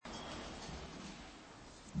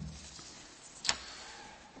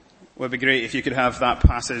Well, it'd be great if you could have that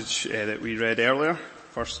passage that we read earlier,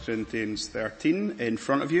 1 Corinthians 13, in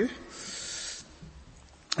front of you.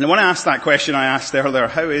 And I want to ask that question I asked earlier: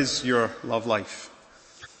 how is your love life?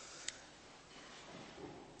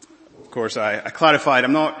 Of course, I clarified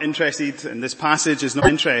I'm not interested, and this passage is not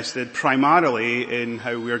interested primarily in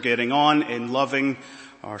how we're getting on in loving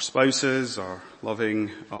our spouses or loving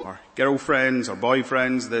our girlfriends or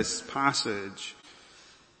boyfriends. This passage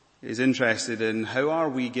is interested in how are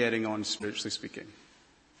we getting on spiritually speaking.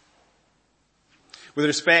 With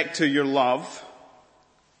respect to your love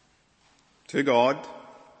to God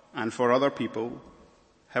and for other people,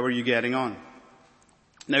 how are you getting on?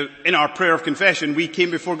 Now, in our prayer of confession, we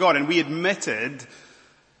came before God and we admitted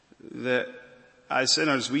that as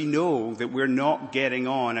sinners, we know that we're not getting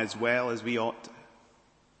on as well as we ought to.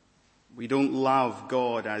 We don't love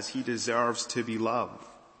God as He deserves to be loved.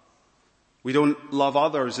 We don't love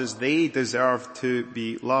others as they deserve to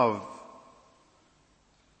be loved.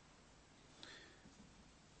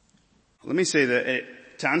 Let me say that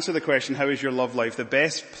to answer the question, how is your love life, the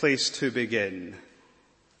best place to begin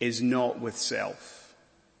is not with self.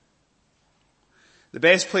 The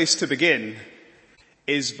best place to begin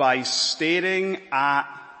is by staring at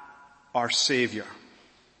our Savior.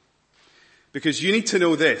 Because you need to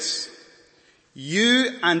know this: you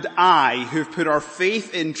and I, who've put our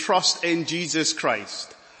faith and trust in Jesus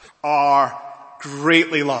Christ, are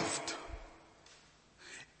greatly loved.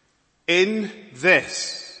 In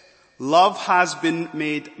this, love has been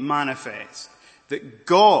made manifest, that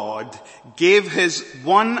God gave His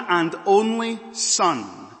one and only Son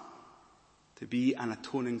to be an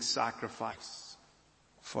atoning sacrifice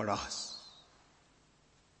for us.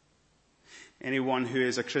 Anyone who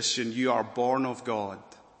is a Christian, you are born of God.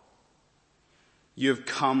 You have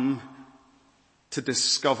come to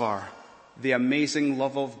discover the amazing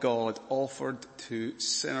love of God offered to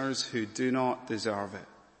sinners who do not deserve it.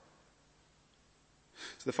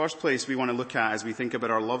 So the first place we want to look at as we think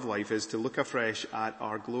about our love life is to look afresh at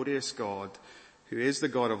our glorious God, who is the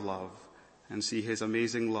God of love, and see His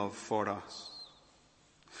amazing love for us.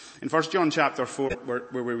 In 1 John chapter 4,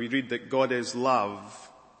 where we read that God is love,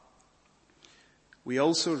 we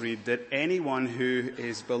also read that anyone who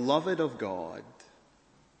is beloved of God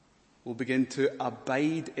will begin to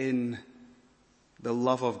abide in the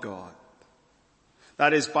love of God.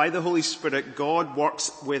 That is, by the Holy Spirit, God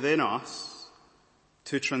works within us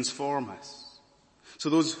to transform us. So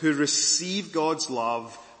those who receive God's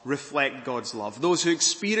love reflect God's love. Those who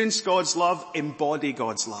experience God's love embody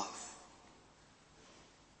God's love.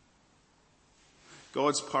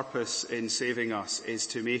 God's purpose in saving us is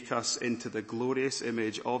to make us into the glorious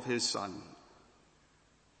image of His Son,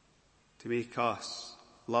 to make us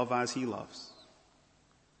love as He loves.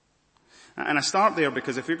 And I start there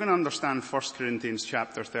because if you're going to understand 1 Corinthians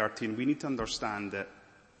chapter 13, we need to understand that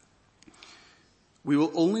we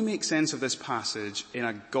will only make sense of this passage in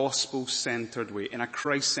a gospel-centered way, in a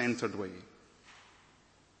Christ-centered way.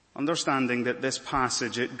 Understanding that this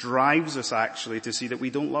passage, it drives us actually to see that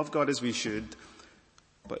we don't love God as we should,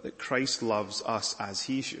 but that Christ loves us as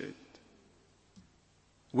He should.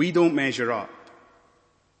 We don't measure up,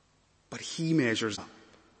 but He measures up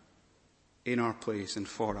in our place and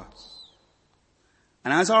for us.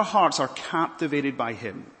 And as our hearts are captivated by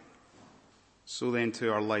Him, so then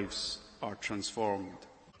too our lives are transformed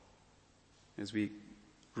as we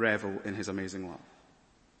revel in His amazing love.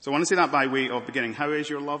 So I want to say that by way of beginning. How is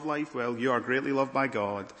your love life? Well, you are greatly loved by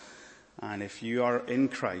God. And if you are in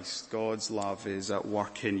Christ, God's love is at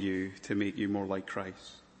work in you to make you more like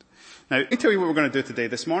Christ. Now, let me tell you what we're going to do today.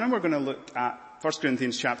 This morning we're going to look at 1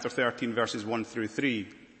 Corinthians chapter 13 verses 1 through 3.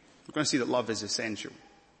 We're going to see that love is essential.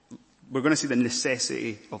 We're going to see the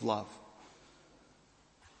necessity of love.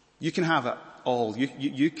 You can have it all.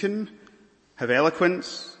 You can have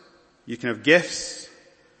eloquence. You can have gifts.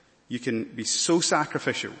 You can be so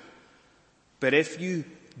sacrificial. But if you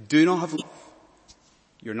do not have love,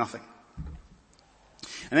 you're nothing.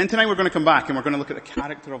 And then tonight we're going to come back and we're going to look at the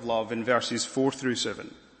character of love in verses 4 through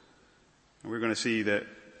 7. And we're going to see that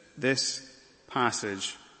this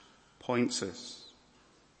passage points us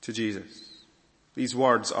to Jesus. These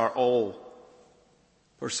words are all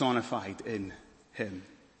personified in Him.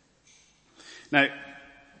 Now,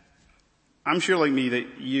 I'm sure like me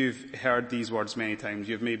that you've heard these words many times.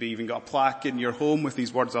 You've maybe even got a plaque in your home with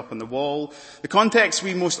these words up on the wall. The context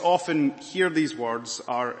we most often hear these words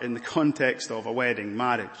are in the context of a wedding,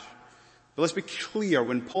 marriage. But let's be clear,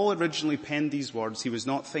 when Paul originally penned these words, he was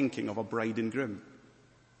not thinking of a bride and groom.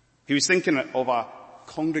 He was thinking of a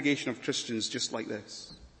congregation of Christians just like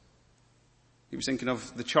this. He was thinking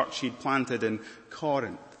of the church he'd planted in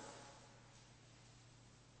Corinth.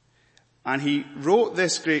 And he wrote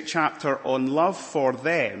this great chapter on love for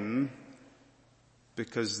them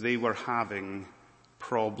because they were having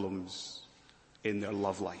problems in their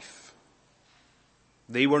love life.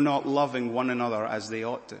 They were not loving one another as they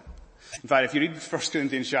ought to. In fact, if you read 1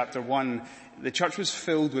 Corinthians chapter 1, the church was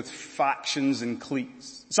filled with factions and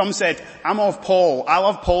cliques. Some said, I'm of Paul. I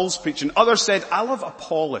love Paul's preaching. Others said, I love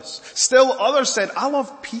Apollos. Still others said, I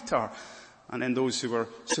love Peter. And then those who were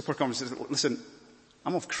super convinced said, listen,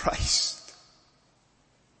 I'm of Christ.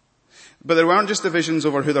 But there weren't just divisions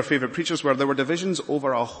over who their favorite preachers were. There were divisions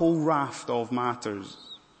over a whole raft of matters,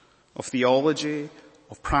 of theology,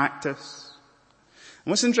 of practice.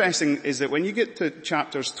 And what's interesting is that when you get to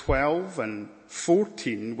chapters 12 and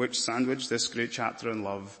 14, which sandwich this great chapter in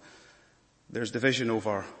love, there's division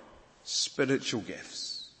over spiritual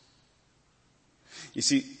gifts. You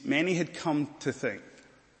see, many had come to think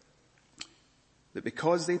that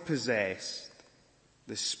because they possessed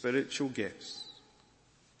the spiritual gifts,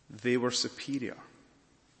 they were superior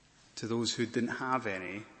to those who didn't have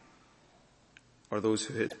any or those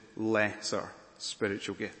who had lesser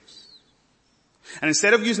spiritual gifts. And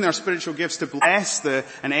instead of using their spiritual gifts to bless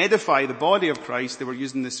and edify the body of Christ, they were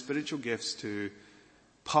using the spiritual gifts to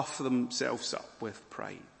puff themselves up with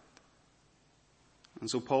pride. And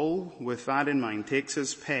so Paul, with that in mind, takes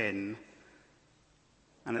his pen,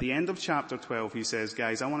 and at the end of chapter 12 he says,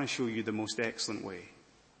 guys, I want to show you the most excellent way.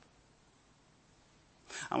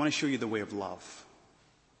 I want to show you the way of love.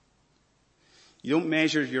 You don't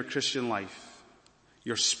measure your Christian life,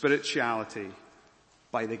 your spirituality,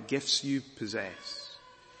 by the gifts you possess.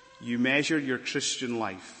 You measure your Christian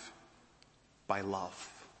life by love.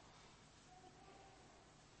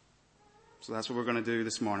 So that's what we're going to do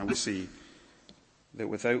this morning. We'll see that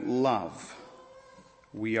without love,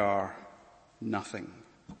 we are nothing.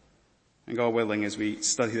 And God willing, as we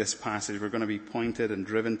study this passage, we're going to be pointed and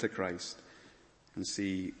driven to Christ and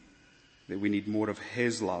see that we need more of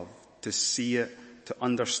His love to see it, to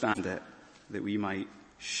understand it, that we might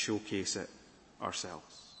showcase it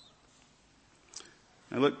ourselves.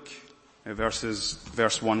 Now look at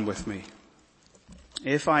verse 1 with me.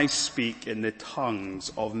 If I speak in the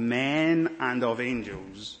tongues of men and of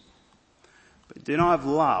angels, but do not have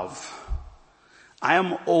love, I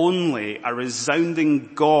am only a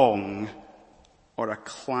resounding gong or a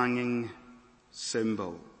clanging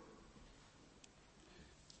cymbal.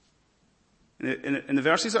 In the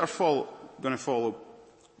verses that are going to follow,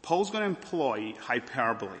 Paul's going to employ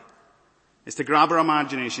hyperbole. It's to grab our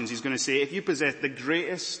imaginations. He's going to say, if you possess the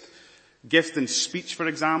greatest gift in speech, for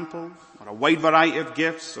example, or a wide variety of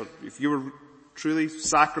gifts, or if you were truly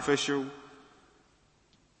sacrificial,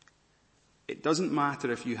 it doesn't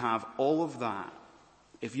matter if you have all of that.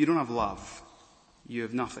 If you don't have love, you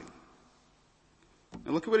have nothing.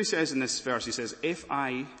 Now look at what he says in this verse. He says, if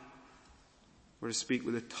I were to speak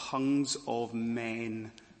with the tongues of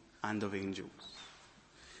men and of angels.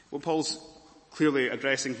 What Paul's clearly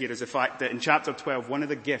addressing here is the fact that in chapter 12, one of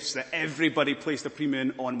the gifts that everybody placed a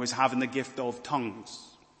premium on was having the gift of tongues.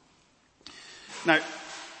 Now,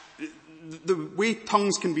 the way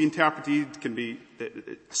tongues can be interpreted can be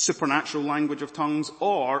the supernatural language of tongues,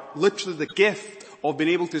 or literally the gift of being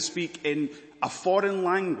able to speak in a foreign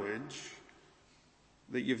language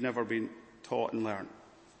that you've never been taught and learned.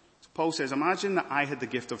 So Paul says, imagine that I had the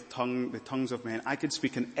gift of the tongues of men. I could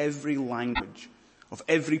speak in every language of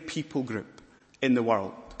every people group in the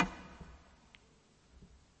world.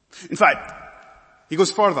 In fact, he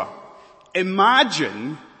goes further.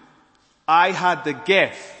 Imagine I had the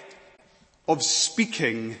gift of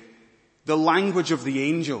speaking the language of the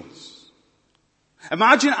angels.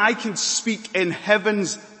 Imagine I can speak in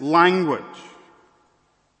heaven's language.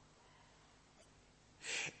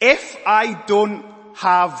 If I don't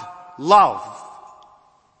have love,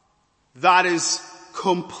 that is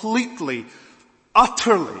completely,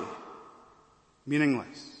 utterly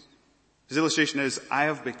meaningless. His illustration is, I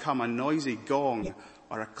have become a noisy gong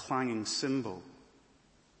or a clanging cymbal.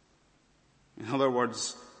 In other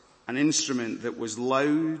words, an instrument that was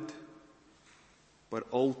loud but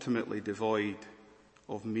ultimately devoid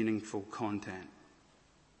of meaningful content.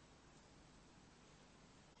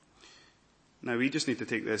 Now we just need to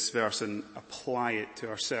take this verse and apply it to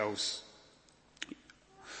ourselves.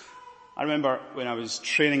 I remember when I was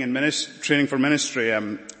training for ministry,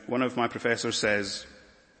 one of my professors says,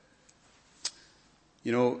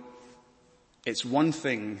 you know, it's one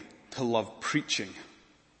thing to love preaching.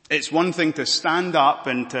 It's one thing to stand up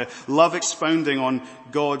and to love expounding on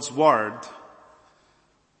God's word,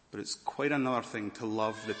 but it's quite another thing to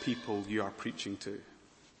love the people you are preaching to.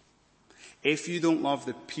 If you don't love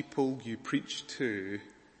the people you preach to,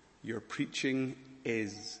 your preaching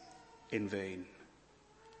is in vain.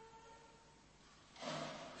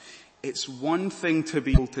 It's one thing to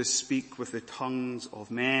be able to speak with the tongues of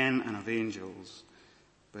men and of angels,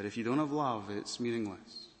 but if you don't have love, it's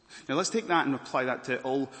meaningless. Now let's take that and apply that to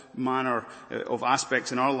all manner of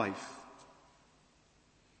aspects in our life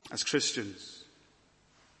as Christians.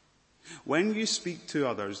 When you speak to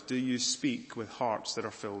others, do you speak with hearts that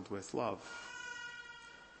are filled with love?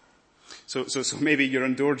 So maybe you're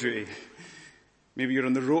on door duty. Maybe you're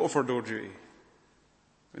on the rota for door duty.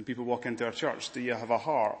 When people walk into our church, do you have a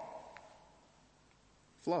heart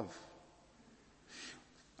of love?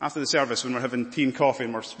 After the service, when we're having tea and coffee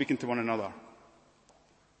and we're speaking to one another,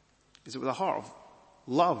 is it with a heart of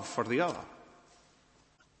love for the other?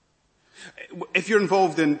 If you're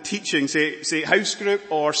involved in teaching, say house group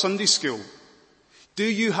or Sunday school, do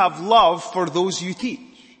you have love for those you teach?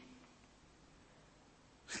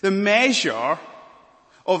 The measure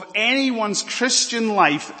of anyone's Christian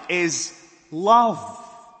life is love.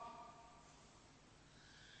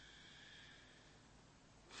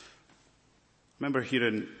 I remember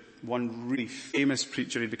hearing one really famous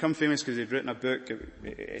preacher. He'd become famous because he'd written a book.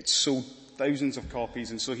 It sold thousands of copies,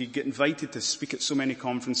 and so he'd get invited to speak at so many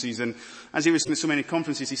conferences. And as he was at so many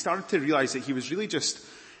conferences, he started to realize that he was really just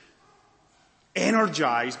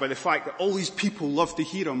energized by the fact that all these people loved to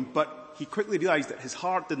hear him, but he quickly realized that his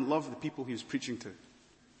heart didn't love the people he was preaching to.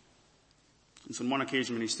 And so on one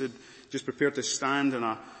occasion when he stood, just prepared to stand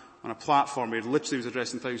on a platform where he literally was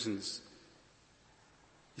addressing thousands,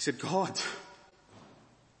 he said, God,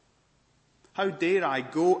 how dare I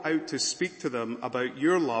go out to speak to them about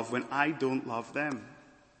your love when I don't love them?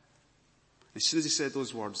 As soon as he said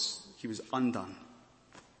those words, he was undone.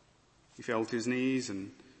 He fell to his knees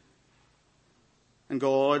and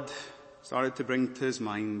God started to bring to his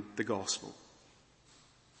mind the gospel.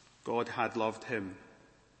 God had loved him,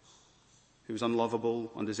 who was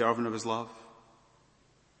unlovable, undeserving of his love.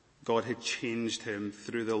 God had changed him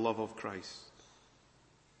through the love of Christ.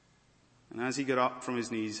 And as he got up from his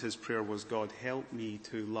knees, his prayer was, God, help me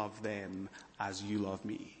to love them as you love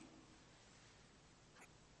me.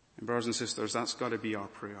 And brothers and sisters, that's got to be our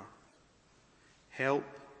prayer. Help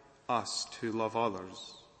us to love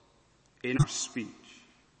others in our speech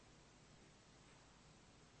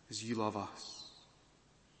as you love us.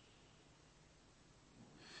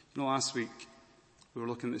 You know, last week we were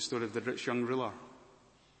looking at the story of the rich young ruler.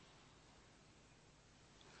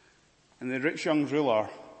 And the rich young ruler,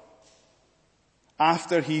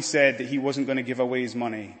 after he said that he wasn't going to give away his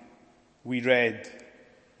money, we read,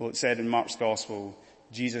 well, it said in Mark's Gospel,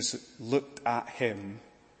 Jesus looked at him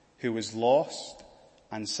who was lost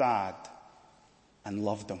and sad and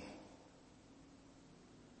loved him.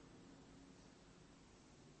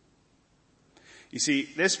 You see,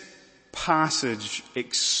 this passage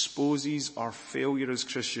exposes our failure as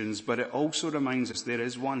Christians, but it also reminds us there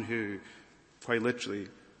is one who, quite literally,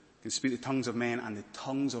 can speak the tongues of men and the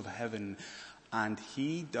tongues of heaven. And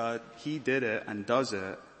he did it and does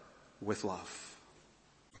it with love.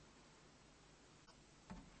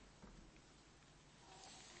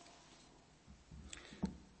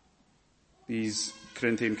 These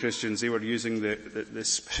Corinthian Christians, they were using the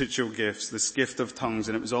spiritual gifts, this gift of tongues,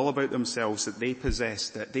 and it was all about themselves, that they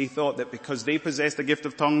possessed it. They thought that because they possessed the gift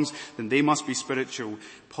of tongues, then they must be spiritual.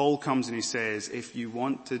 Paul comes and he says, if you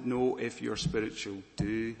want to know if you're spiritual,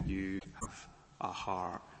 do you have a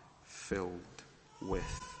heart filled with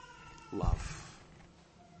love?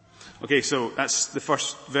 Okay, so that's the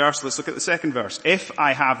first verse. Let's look at the second verse. If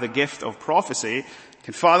I have the gift of prophecy,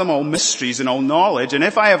 can fathom all mysteries and all knowledge, and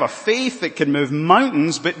if I have a faith that can move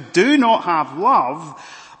mountains but do not have love,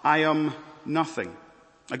 I am nothing.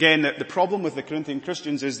 Again, the problem with the Corinthian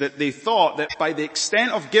Christians is that they thought that by the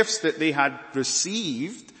extent of gifts that they had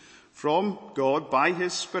received from God by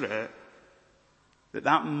His Spirit,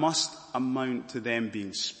 that must amount to them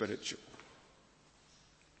being spiritual.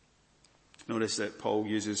 Notice that Paul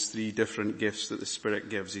uses 3 different gifts that the Spirit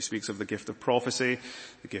gives. He speaks of the gift of prophecy,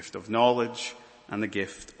 the gift of knowledge, and the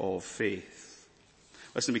gift of faith.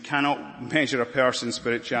 Listen, we cannot measure a person's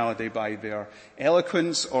spirituality by their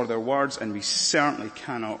eloquence or their words, and we certainly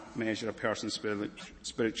cannot measure a person's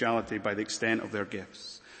spirituality by the extent of their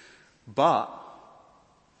gifts. But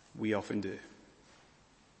we often do.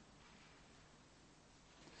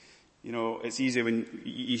 You know, it's easy when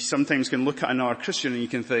you sometimes can look at another Christian and you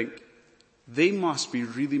can think, they must be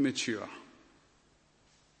really mature.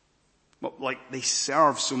 Well, like they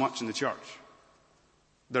serve so much in the church.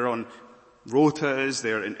 They're on rotas,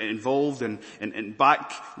 they're involved in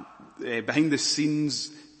behind the scenes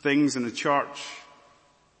things in the church.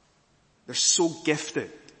 They're so gifted.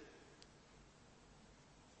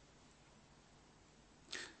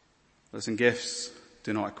 Listen, gifts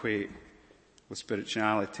do not equate with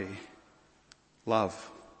spirituality.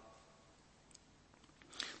 Love.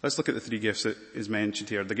 Let's look at the three gifts that is mentioned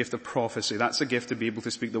here. The gift of prophecy. That's a gift to be able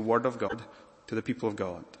to speak the word of God to the people of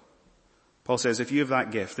God. Paul says, if you have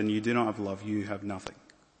that gift and you do not have love, you have nothing.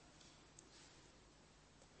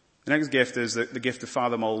 The next gift is the gift to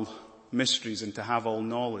fathom all mysteries and to have all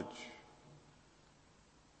knowledge.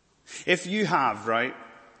 If you have, right,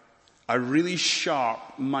 a really sharp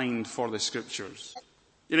mind for the scriptures,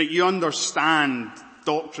 you understand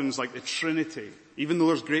doctrines like the Trinity, even though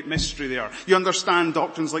there's great mystery there. You understand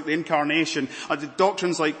doctrines like the incarnation,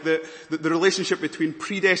 doctrines like the relationship between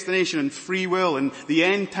predestination and free will and the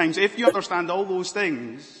end times. If you understand all those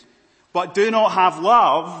things, but do not have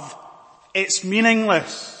love, it's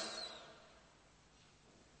meaningless.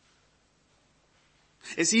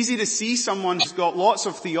 It's easy to see someone who's got lots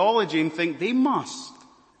of theology and think they must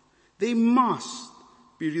be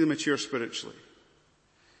really mature spiritually.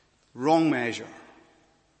 Wrong measure.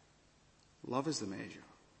 Love is the measure.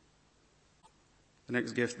 The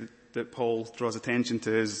next gift that Paul draws attention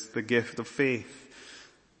to is the gift of faith.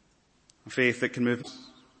 A faith that can move.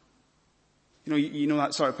 You know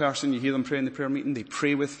that sort of person, you hear them pray in the prayer meeting, they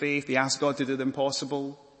pray with faith, they ask God to do the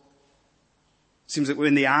impossible. Seems like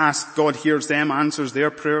when they ask, God hears them, answers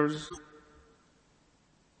their prayers.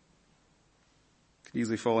 Could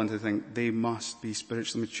easily fall into the thing, they must be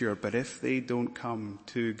spiritually mature, but if they don't come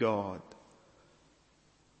to God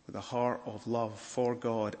with a heart of love for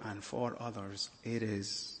God and for others, it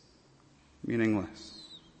is meaningless.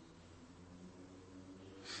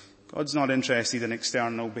 God's not interested in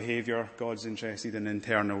external behavior. God's interested in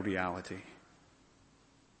internal reality.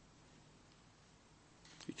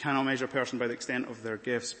 You cannot measure a person by the extent of their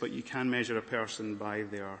gifts, but you can measure a person by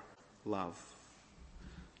their love.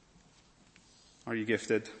 Are you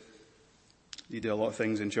gifted? You do a lot of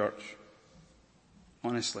things in church.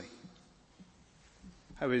 Honestly,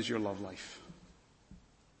 how is your love life?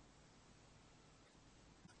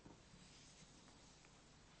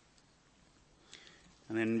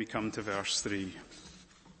 And then we come to verse 3.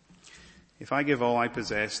 If I give all I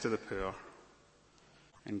possess to the poor,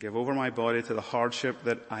 and give over my body to the hardship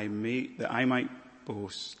that I might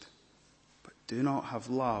boast, but do not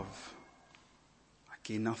have love, I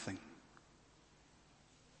gain nothing.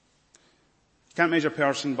 You can't measure a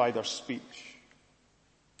person by their speech,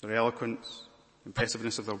 their eloquence, the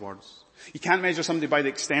impressiveness of their words. You can't measure somebody by the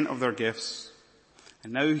extent of their gifts.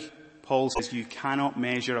 And now Paul says you cannot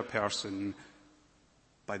measure a person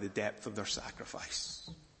by the depth of their sacrifice.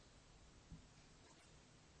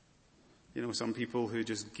 Some people who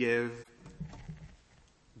just give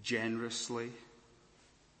generously.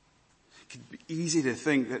 It could be easy to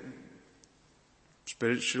think that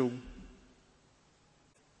spiritually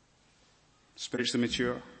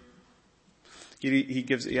mature. He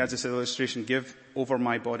adds this illustration, give over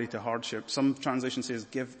my body to hardship. Some translation says,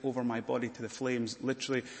 give over my body to the flames.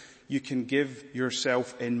 Literally, you can give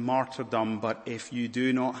yourself in martyrdom, but if you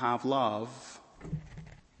do not have love,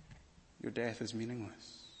 your death is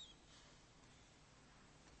meaningless.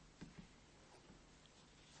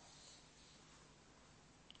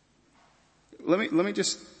 Let me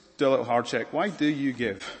just do a little hard check. Why do you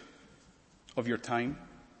give of your time,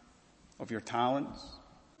 of your talents,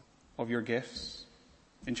 of your gifts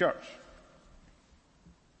in church?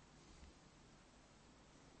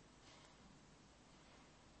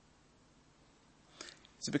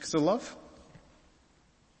 Is it because of love?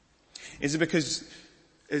 Is it because,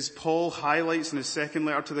 as Paul highlights in his second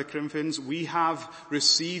letter to the Corinthians, we have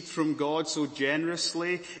received from God so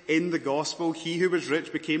generously in the gospel, he who was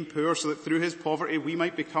rich became poor so that through his poverty we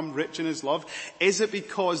might become rich in his love? Is it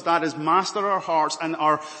because that has mastered our hearts and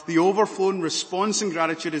the overflowing response and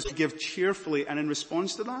gratitude is to give cheerfully and in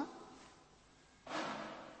response to that?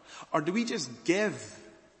 Or do we just give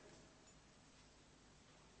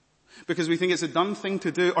because we think it's a done thing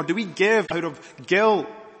to do? Or do we give out of guilt?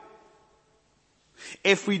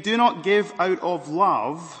 If we do not give out of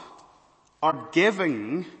love, our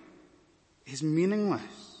giving is meaningless.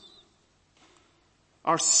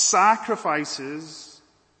 Our sacrifices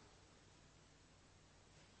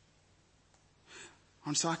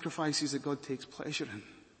aren't sacrifices that God takes pleasure in.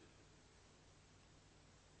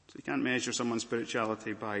 So you can't measure someone's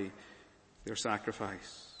spirituality by their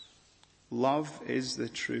sacrifice. Love is the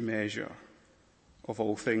true measure of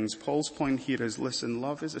all things. Paul's point here is, listen,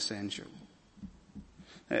 love is essential.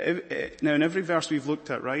 Now, in every verse we've looked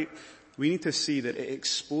at, right, we need to see that it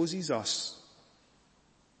exposes us.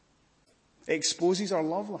 It exposes our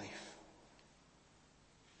love life.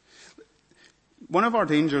 One of our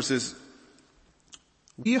dangers is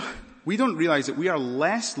we we don't realize that we are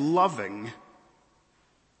less loving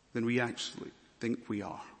than we actually think we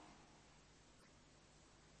are.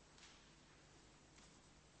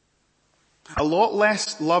 A lot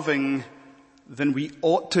less loving than we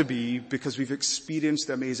ought to be because we've experienced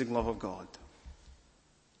the amazing love of God.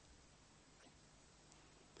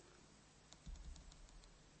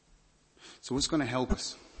 So what's going to help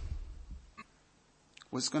us?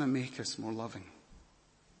 What's going to make us more loving?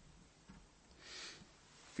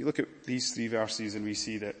 If you look at these 3 verses and we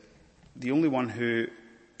see that the only one who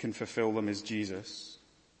can fulfill them is Jesus,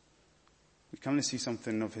 we come to see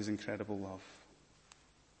something of his incredible love.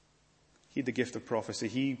 He had the gift of prophecy.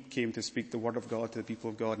 He came to speak the word of God to the people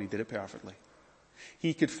of God, and he did it perfectly.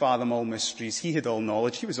 He could fathom all mysteries. He had all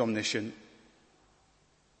knowledge. He was omniscient.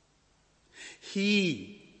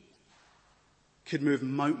 He could move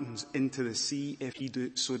mountains into the sea if he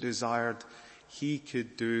so desired. He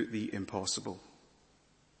could do the impossible.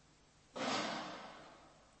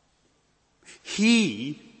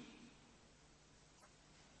 He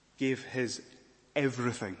gave his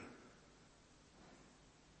everything.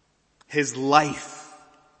 His life.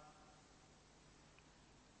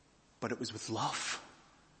 But it was with love.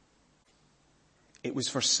 It was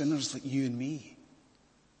for sinners like you and me.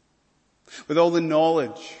 With all the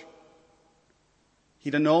knowledge. He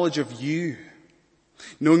had a knowledge of you.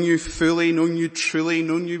 Known you fully, known you truly,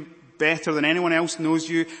 known you better than anyone else knows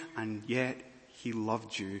you. And yet he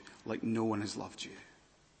loved you like no one has loved you.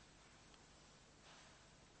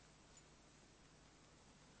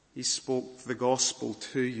 He spoke the gospel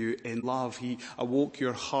to you in love. He awoke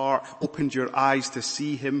your heart, opened your eyes to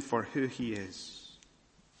see him for who he is.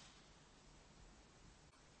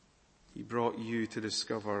 He brought you to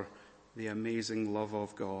discover the amazing love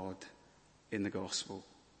of God in the gospel.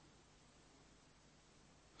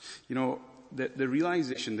 You know, the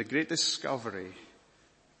realization, the great discovery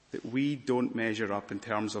that we don't measure up in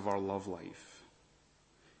terms of our love life,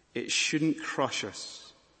 it shouldn't crush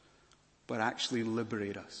us, but actually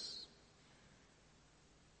liberate us.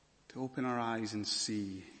 To open our eyes and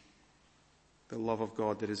see the love of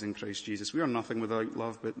God that is in Christ Jesus. We are nothing without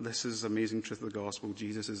love, but this is the amazing truth of the gospel.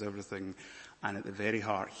 Jesus is everything, and at the very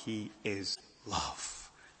heart, he is love.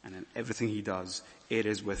 And in everything he does, it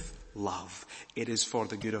is with love. It is for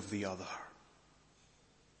the good of the other.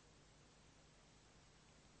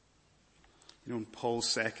 You know, in Paul's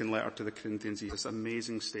second letter to the Corinthians, he has this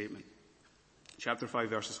amazing statement. Chapter 5,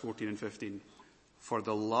 verses 14 and 15. For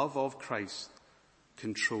the love of Christ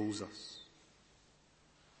controls us.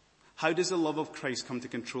 How does the love of Christ come to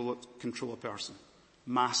control a person?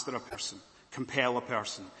 Master a person? Compel a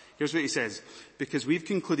person? Here's what he says. Because we've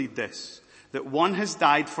concluded this, that one has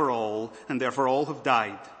died for all, and therefore all have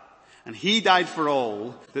died. And he died for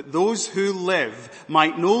all, that those who live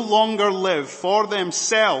might no longer live for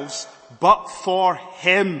themselves, but for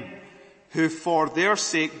him, who for their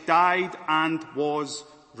sake died and was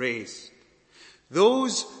raised.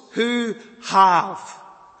 Those who have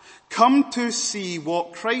come to see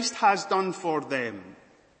what Christ has done for them,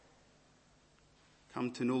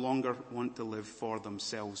 come to no longer want to live for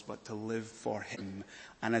themselves, but to live for him.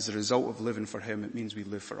 And as a result of living for him, it means we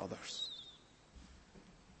live for others.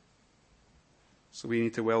 So we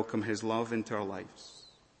need to welcome his love into our lives.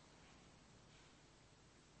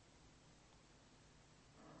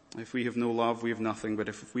 If we have no love, we have nothing. But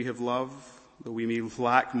if we have love, though we may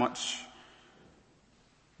lack much,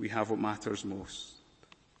 we have what matters most.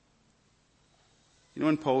 You know,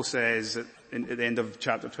 when Paul says at the end of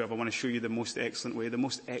chapter 12, I want to show you the most excellent way. The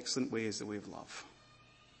most excellent way is the way of love.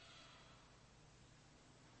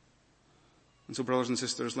 And so, brothers and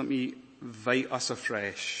sisters, let me invite us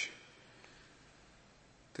afresh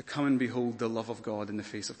to come and behold the love of God in the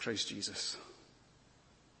face of Christ Jesus.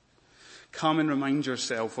 Come and remind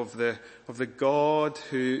yourself of the God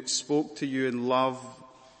who spoke to you in love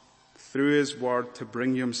through his word to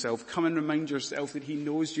bring you himself. Come and remind yourself that he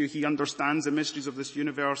knows you. He understands the mysteries of this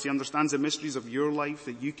universe. He understands the mysteries of your life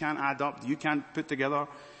that you can't add up, that you can't put together.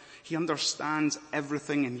 He understands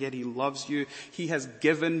everything, and yet he loves you. He has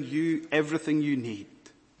given you everything you need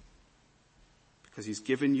because he's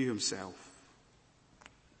given you himself.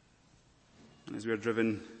 And as we are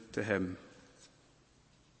driven to him,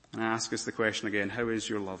 and I ask us the question again, how is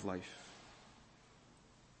your love life?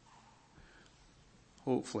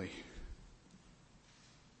 Hopefully,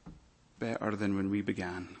 better than when we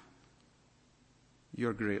began.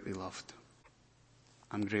 You're greatly loved.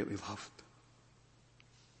 I'm greatly loved.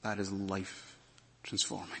 That is life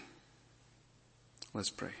transforming. Let's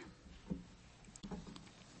pray.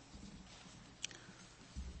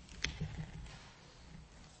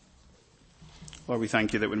 Lord, we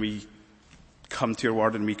thank you that when we come to your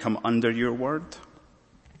word and we come under your word.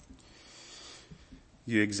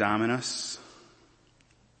 You examine us.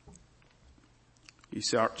 You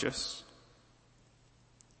search us.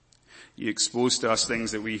 You expose to us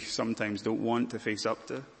things that we sometimes don't want to face up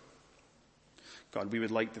to. God, we would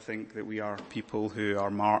like to think that we are people who are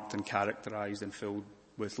marked and characterized and filled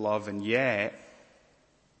with love, and yet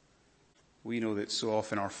we know that so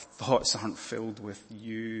often our thoughts aren't filled with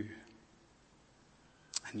you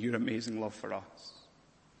and your amazing love for us.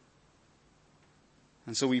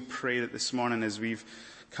 And so we pray that this morning, as we've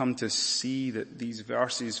come to see that these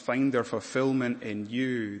verses find their fulfillment in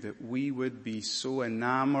you, that we would be so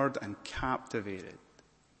enamored and captivated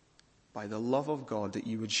by the love of God that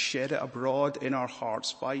you would shed it abroad in our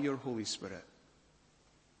hearts by your Holy Spirit.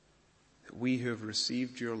 That we who have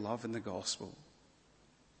received your love in the gospel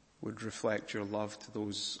would reflect your love to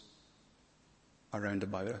those around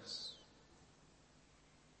about us.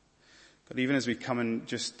 But even as we come in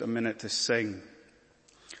just a minute to sing,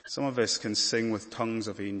 some of us can sing with tongues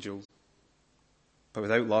of angels, but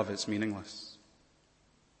without love it's meaningless.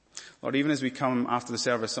 Lord, even as we come after the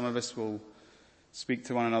service, some of us will speak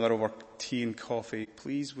to one another over tea and coffee.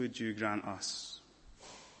 Please would you grant us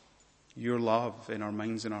your love in our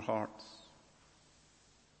minds and our hearts.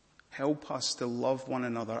 Help us to love one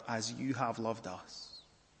another as you have loved us.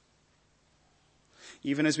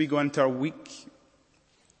 Even as we go into our week,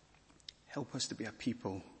 help us to be a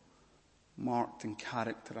people marked and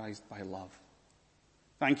characterized by love.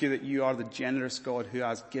 Thank you that you are the generous God who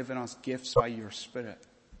has given us gifts by your Spirit.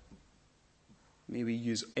 May we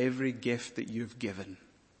use every gift that you've given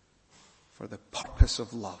for the purpose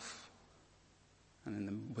of love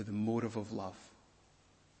and with the motive of love.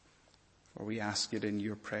 For we ask it in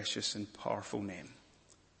your precious and powerful name.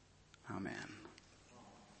 Amen.